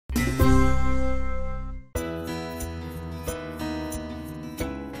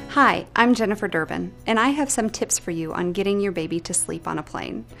Hi, I'm Jennifer Durbin, and I have some tips for you on getting your baby to sleep on a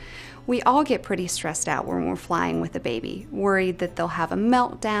plane. We all get pretty stressed out when we're flying with a baby, worried that they'll have a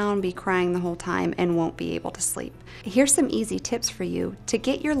meltdown, be crying the whole time, and won't be able to sleep. Here's some easy tips for you to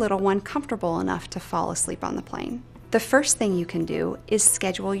get your little one comfortable enough to fall asleep on the plane. The first thing you can do is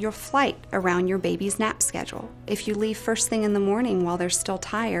schedule your flight around your baby's nap schedule. If you leave first thing in the morning while they're still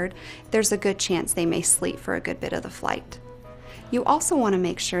tired, there's a good chance they may sleep for a good bit of the flight. You also want to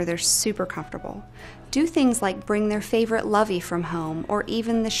make sure they're super comfortable. Do things like bring their favorite lovey from home or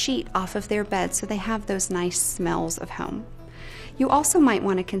even the sheet off of their bed so they have those nice smells of home. You also might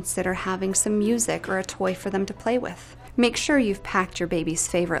want to consider having some music or a toy for them to play with. Make sure you've packed your baby's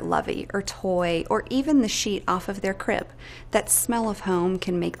favorite lovey or toy or even the sheet off of their crib. That smell of home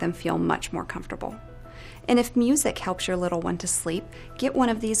can make them feel much more comfortable. And if music helps your little one to sleep, get one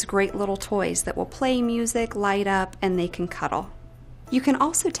of these great little toys that will play music, light up, and they can cuddle. You can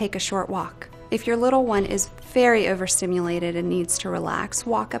also take a short walk. If your little one is very overstimulated and needs to relax,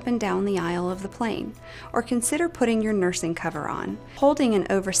 walk up and down the aisle of the plane. Or consider putting your nursing cover on. Holding an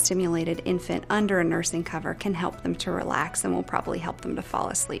overstimulated infant under a nursing cover can help them to relax and will probably help them to fall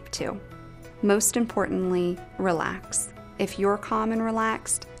asleep too. Most importantly, relax. If you're calm and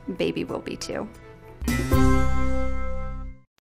relaxed, baby will be too.